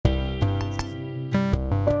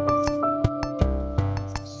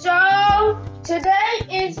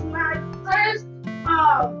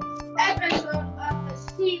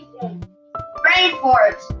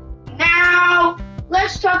rainforest. Now,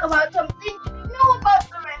 let's talk about something we know about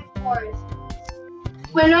the rainforest.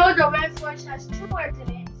 We know the rainforest has two words in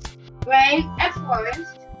it, rain and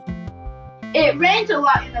forest. It rains a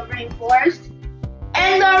lot in the rainforest,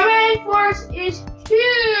 and the rainforest is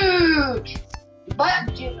huge.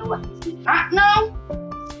 But do you know what you do not know?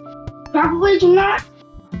 Probably do not.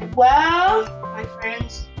 Well, my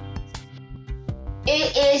friends,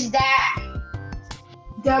 it is that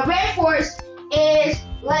the rainforest is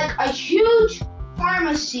like a huge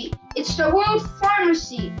pharmacy. It's the world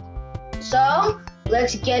pharmacy. So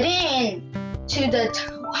let's get in to the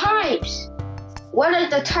types. What are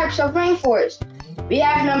the types of rainforest? We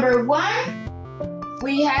have number one,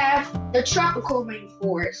 we have the tropical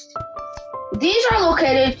rainforest. These are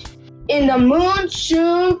located in the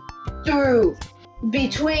monsoon through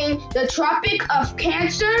between the Tropic of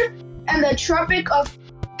Cancer and the Tropic of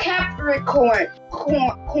Capricorn.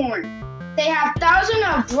 They have thousands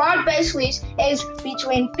of broad-based leaves aged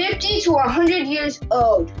between 50 to 100 years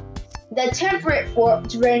old. The temperate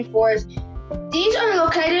rainforest. These are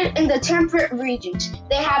located in the temperate regions.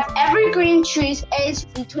 They have evergreen trees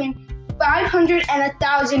aged between 500 and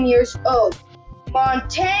 1,000 years old.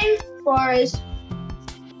 Montane forest,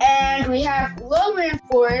 and we have lowland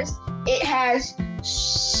forest. It has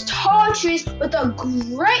tall trees with a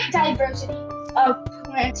great diversity of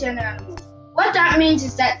plants and animals. What that means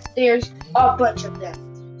is that there's a bunch of them.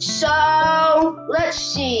 So let's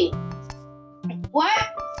see.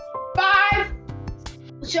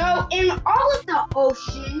 So in all of the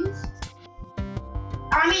oceans,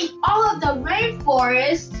 all of the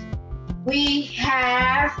rainforests,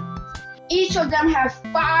 each of them have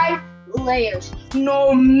 5 layers.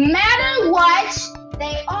 No matter what,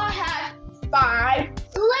 they all have 5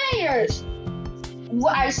 layers.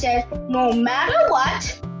 I said, no matter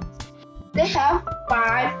what, they have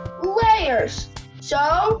 5 layers.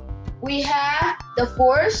 So we have the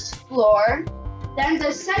forest floor, then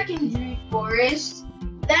the secondary forest,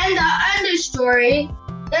 then the understory,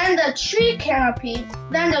 then the tree canopy,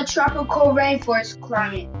 then the tropical rainforest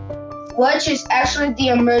climate, which is actually the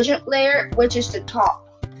emergent layer, which is the top.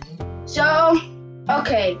 So,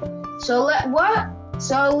 okay, so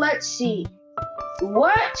let's see.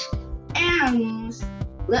 What animals,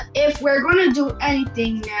 if we're gonna do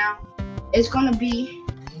anything now, it's gonna be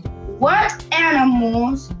what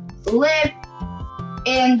animals live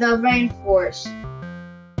in the rainforest?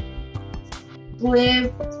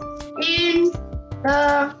 Live in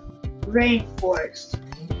the rainforest.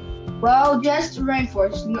 Well, just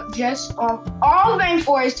rainforest. Just all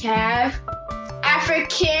rainforests have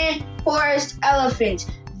African forest elephants,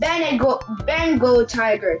 Bengal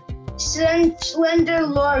tiger, slender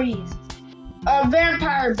lories, a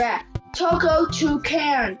vampire bat, Toko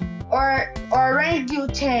toucan, or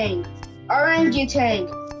orangutan,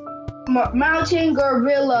 mountain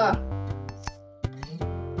gorilla,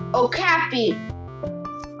 okapi,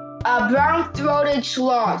 a brown-throated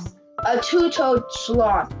sloth, a two-toed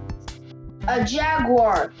sloth, a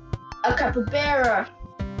jaguar, a capybara,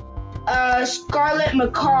 a scarlet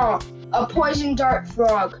macaw, a poison dart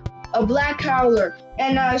frog, a black howler,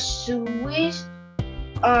 and a Swiss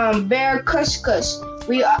bear cuscus.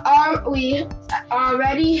 We already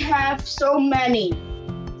have so many.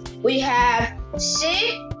 We have 1,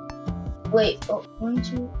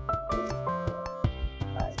 2,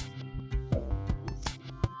 5.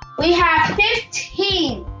 We have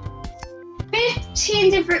 15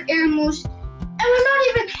 different animals, and we're not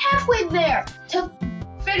even halfway there to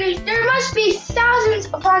finish. There must be thousands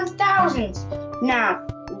upon thousands. Now,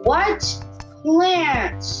 what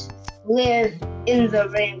plants live in the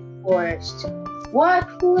rainforest?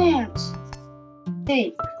 What plants?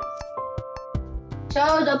 Think.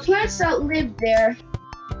 So the plants that live there,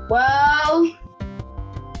 well,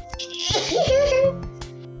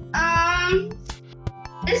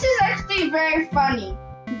 this is actually very funny.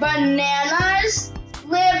 Bananas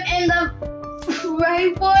live in the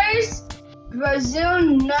rainforest. Brazil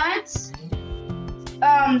nuts,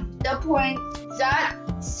 the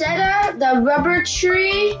poinsettia, the rubber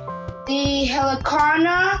tree, the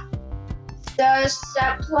helicona, the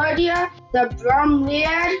saplodia, the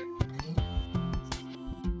bromeliad.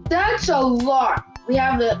 That's a lot. We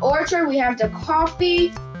have the orchard, we have the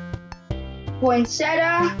coffee,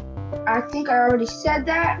 poinsettia. I think I already said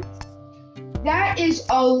that. That is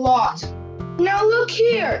a lot. Now look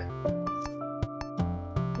here.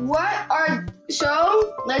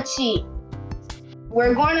 So let's see.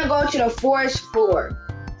 We're going to go to the forest floor.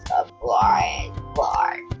 The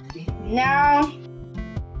floor. Now,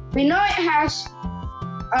 we know it has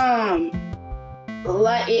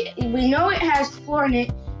we know it has floor in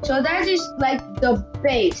it So that is like the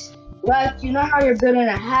base. Like you know how you're building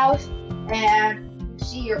a house and you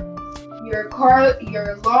see your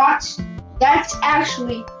lots. That's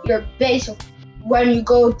actually your base. When you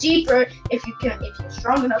go deeper, if you're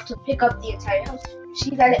strong enough to pick up the entire house, you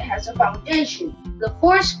see that it has a foundation. The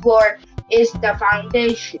fourth floor is the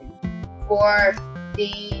foundation for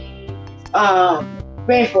the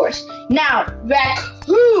rainforest. Now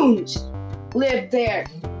raccoons live there.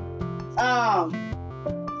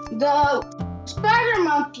 The spider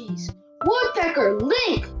monkeys, woodpecker,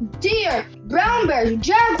 lynx, deer, brown bears,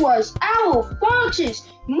 jaguars, owl, foxes,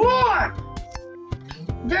 more.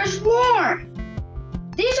 There's more.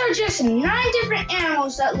 These are just 9 different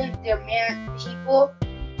animals that live there, man, people.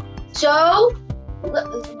 So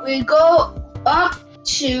we go up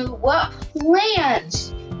to what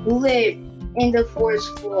plants live in the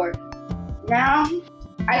forest floor. Now,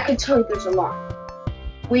 I can tell you there's a lot.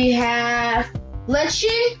 We have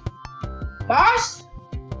lychee, moss,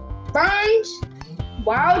 ferns,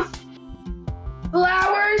 wild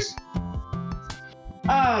flowers.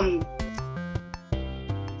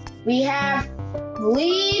 We have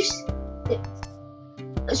leaves,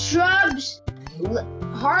 shrubs,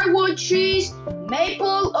 hardwood trees,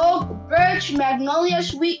 maple, oak, birch, magnolia,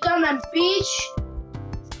 sweet gum, and beech.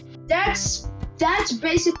 That's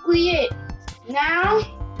basically it. Now,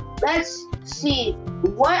 let's see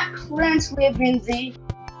what plants live in the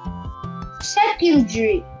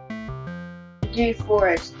secondary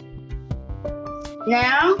forest.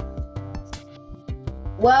 Now,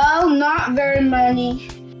 well, not very many.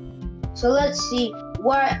 So let's see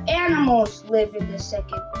what animals live in the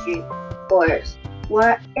secondary forest.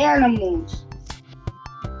 What animals?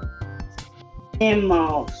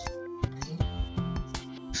 Animals.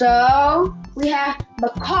 So we have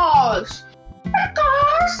macaws,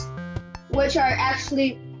 which are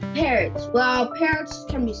actually parrots. Well, parrots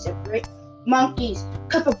can be separate. Monkeys,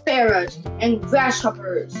 capybaras, and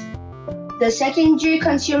grasshoppers. The secondary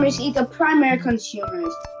consumers eat the primary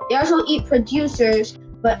consumers. They also eat producers,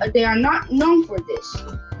 but they are not known for this.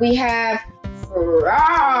 We have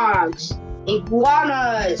frogs,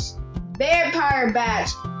 iguanas, vampire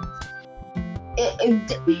bats.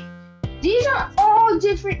 These are all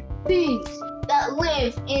different things that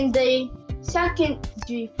live in the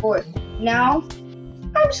secondary forest. Now,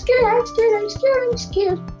 I'm scared. Why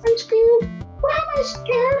am I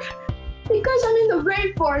scared? Because I'm in the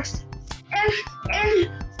rainforest. And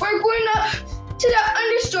we're going up to the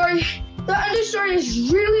understory. The understory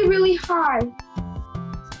is really, really high.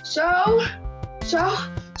 So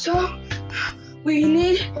we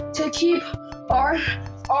need to keep our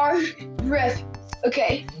breath.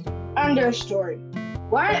 Okay, understory.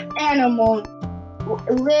 What animal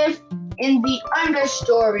live in the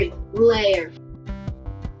understory layer?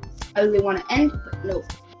 I really want to end, but no.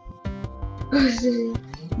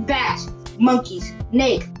 Bats, monkeys,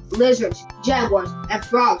 snakes, lizards, jaguars, and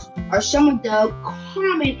frogs are some of the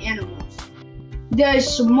common animals.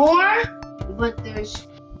 There's more, but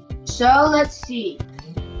so let's see.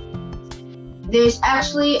 There's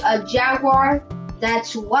actually a jaguar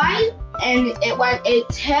that's white, and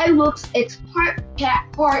its head looks, it's part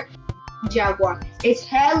cat, part jaguar. Its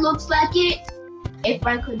head looks like it, if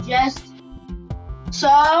I could just.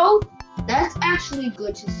 So that's actually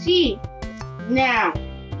good to see. Now,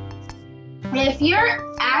 if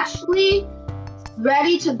you're actually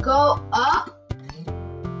ready to go up,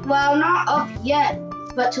 well, not up yet,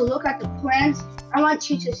 but to look at the plants, I want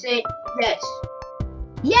you to say this.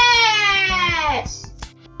 Yes!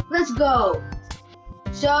 Let's go.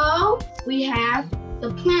 So we have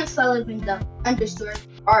the plants that live in the understory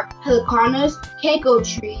are heliconis, keiko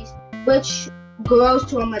trees, which grows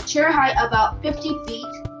to a mature height about 50 feet,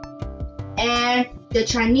 and the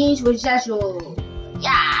Chinese Rosette.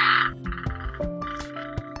 Yeah!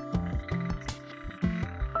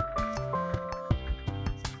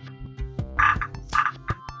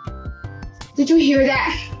 Did you hear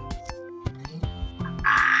that?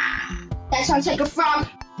 That sounds like a frog.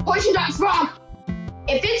 Poison dart frog!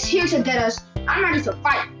 If it's here to get us, I'm ready to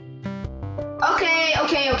fight.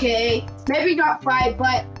 Okay. Maybe not fight,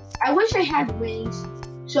 but I wish I had wings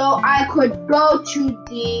so I could go to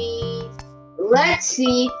the, let's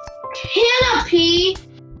see, canopy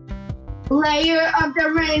layer of the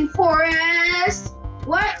rainforest.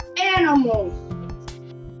 What animal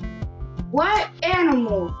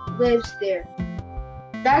lives there?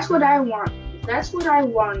 That's what I want. That's what I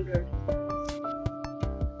wondered.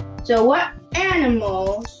 So what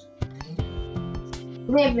animals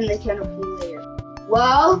live in the canopy layer?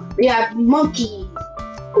 Well, we have monkeys,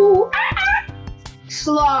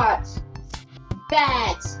 sloths,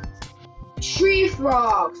 bats, tree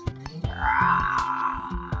frogs,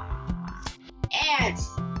 ants,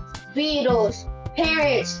 beetles,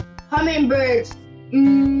 parrots, hummingbirds,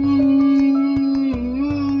 and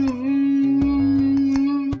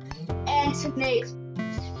snakes.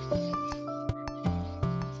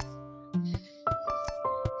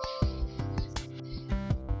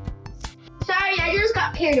 Sorry, I just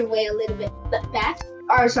got carried away a little bit, but that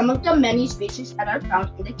are some of the many species that are found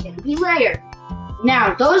in the canopy layer.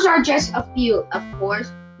 Now, those are just a few. Of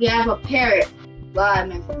course, we have a parrot. Well, I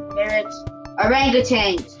mentioned parrots,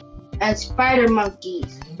 orangutans, and spider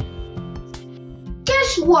monkeys.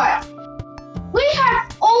 Guess what? We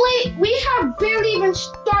have barely even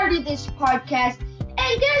started this podcast,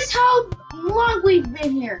 and guess how long we've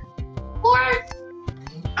been here?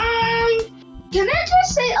 Can I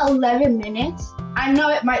just say 11 minutes? I know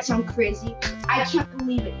it might sound crazy. I can't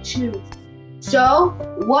believe it too. So,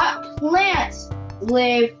 what plants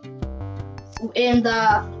live in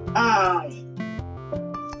the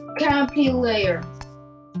canopy layer?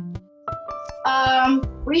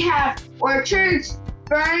 We have orchards,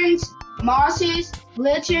 ferns, mosses,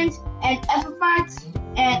 lichens, and epiphytes.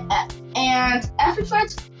 And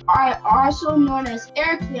epiphytes are also known as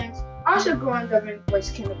air plants, also grow in the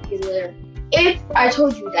rainforest canopy layer. If I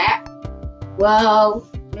told you that, well,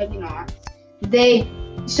 maybe not.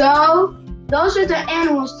 So those are the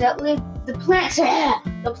animals that live, the plants that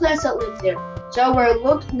live there. So we're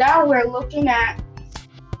looking at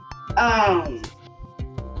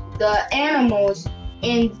the animals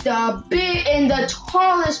in the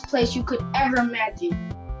tallest place you could ever imagine.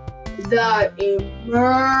 The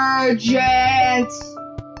emergent.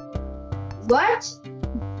 What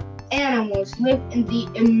animals live in the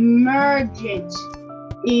emergent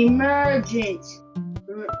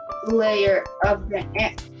layer of the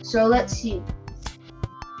ant? So let's see.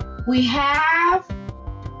 We have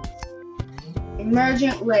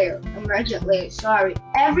emergent layer. Sorry.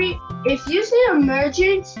 If you say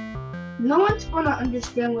emergent, no one's gonna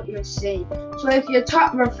understand what you're saying. So if you're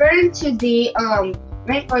referring to the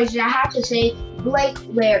rainforest, you have to say Blake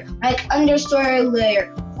layer, like understory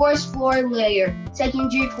layer, forest floor layer,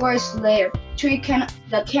 secondary forest layer,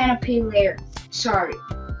 the canopy layer. Sorry.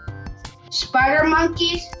 Spider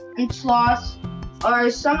monkeys and sloths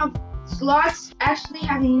sloths actually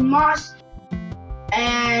have moss.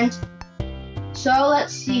 And so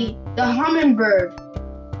let's see, the hummingbird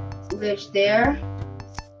lives there.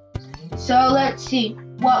 So let's see,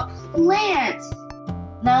 what plants?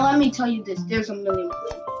 Now let me tell you this, there's a million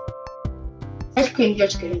plants.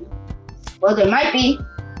 Just kidding. Well, there might be.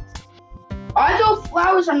 Although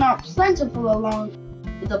flowers are not plentiful along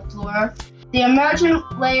the floor, the emergent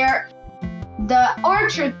layer, the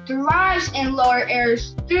orchard thrives in lower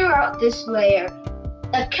areas throughout this layer.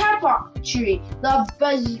 The kapok tree, the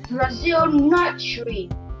Brazil nut tree,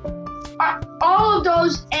 all of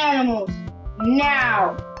those animals.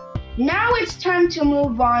 Now it's time to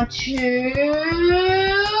move on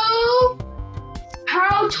to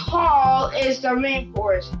how tall is the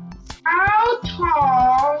rainforest? How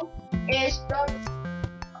tall is the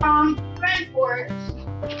rainforest?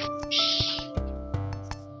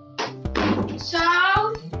 So,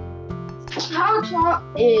 how tall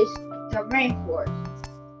is the rainforest?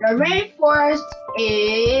 The rainforest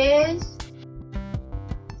is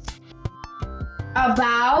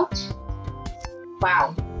about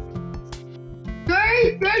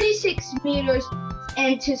 36 meters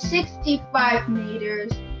into 65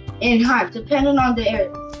 meters in height, depending on the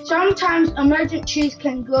area. Sometimes emergent trees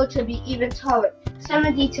can go to be even taller,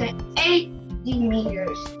 70 to 80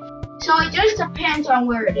 meters. So it just depends on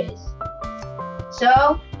where it is.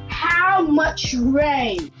 So, how much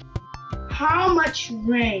rain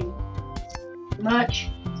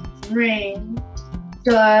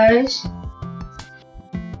does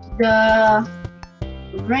the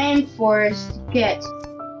rainforest get?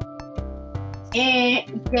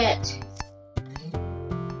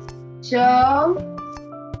 So,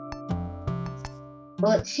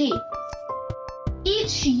 let's see.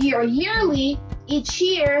 Each year,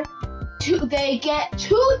 they get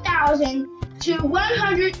 2,000 to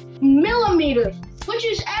 100 millimeters, which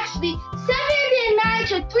is actually 79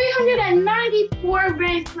 to 394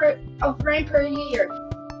 rain per year.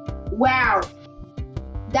 Wow,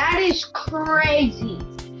 that is crazy.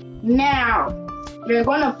 Now, we're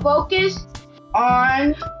going to focus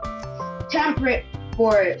on temperate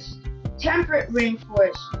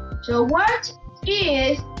rainforest. So what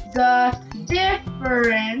is the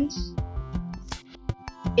difference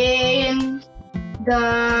in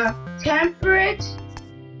the temperate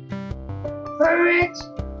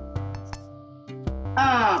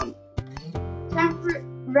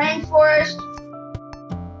rainforest,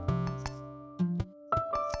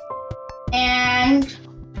 and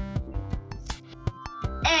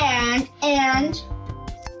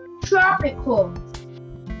tropical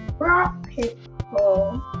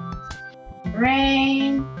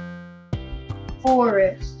rainforest.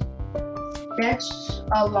 That's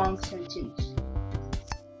a long sentence.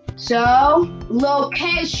 So,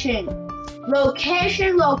 location.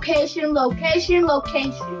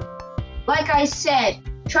 Like I said,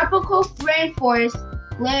 tropical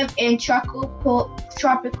rainforests live in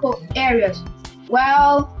tropical areas,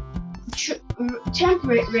 while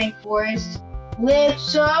temperate rainforests live.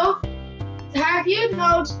 So, have you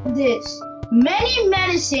noticed this? Many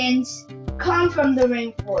medicines come from the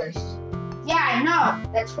rainforest. Yeah, I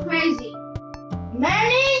know, that's crazy.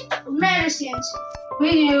 Many medicines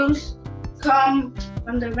we use come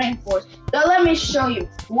from the rainforest. Now let me show you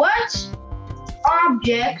what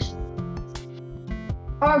objects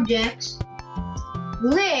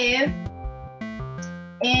live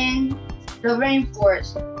in the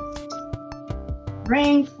rainforest.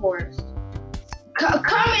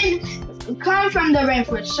 Come from the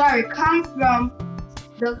rainforest. Sorry, come from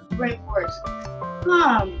the rainforest.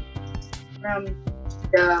 Come from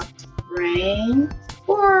the rainforest.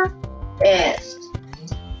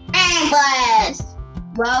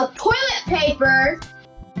 Well, toilet paper,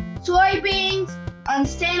 soybeans,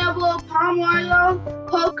 unsustainable palm oil,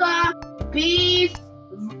 coca, beef,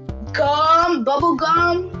 gum, bubble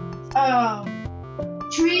gum,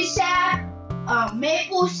 tree sap,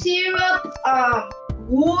 maple syrup,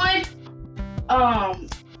 wood, and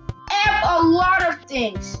a lot of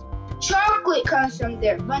things. Chocolate comes from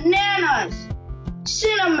there. Bananas,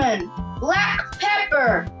 cinnamon, black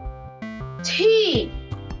pepper, tea.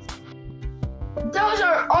 Those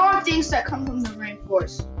are all things that come from the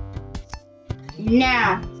rainforest.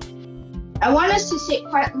 Now, I want us to sit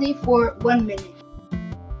quietly for 1 minute.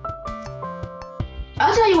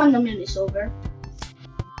 I'll tell you when the minute's over.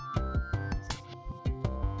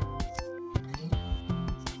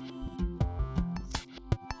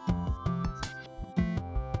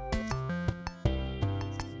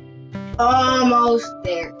 Almost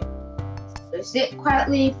there. So sit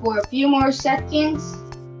quietly for a few more seconds.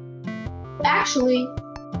 Actually,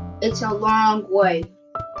 it's a long way.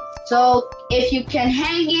 So if you can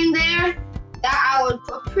hang in there, that I would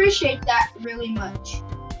appreciate that really much.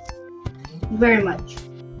 Very much.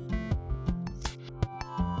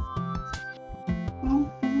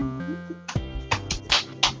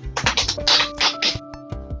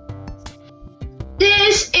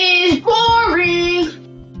 This is boring.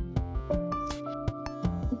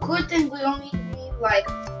 Good thing we only need like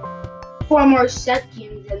 4 more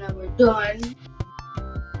seconds and then we're done.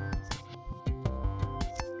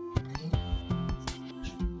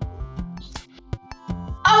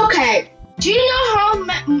 Okay, do you know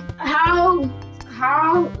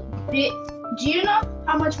do you know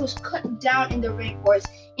how much was cut down in the rainforest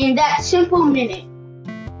in that simple minute?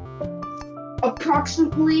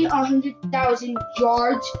 Approximately 100,000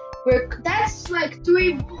 yards. That's like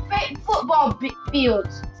 3 football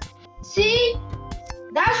fields. See?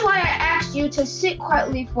 That's why I asked you to sit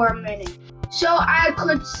quietly for a minute. So I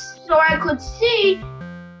could see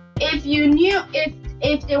if you knew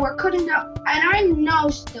if they were cutting down. And I know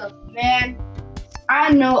stuff, man.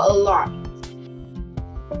 I know a lot.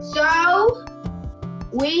 So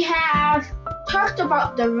we have talked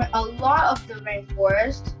about a lot of the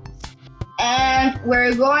rainforest, and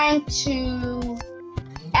we're going to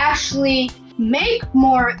actually make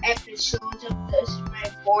more episodes of this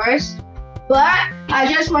rainforest. But I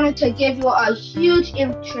just wanted to give you a huge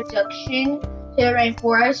introduction to the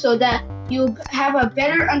rainforest so that you have a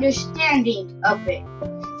better understanding of it.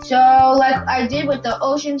 So like I did with the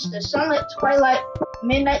oceans, the sunlit, twilight,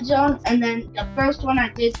 midnight zone, and then the first one I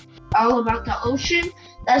did all about the ocean.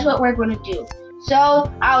 That's what we're going to do.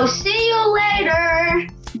 So I'll see you later.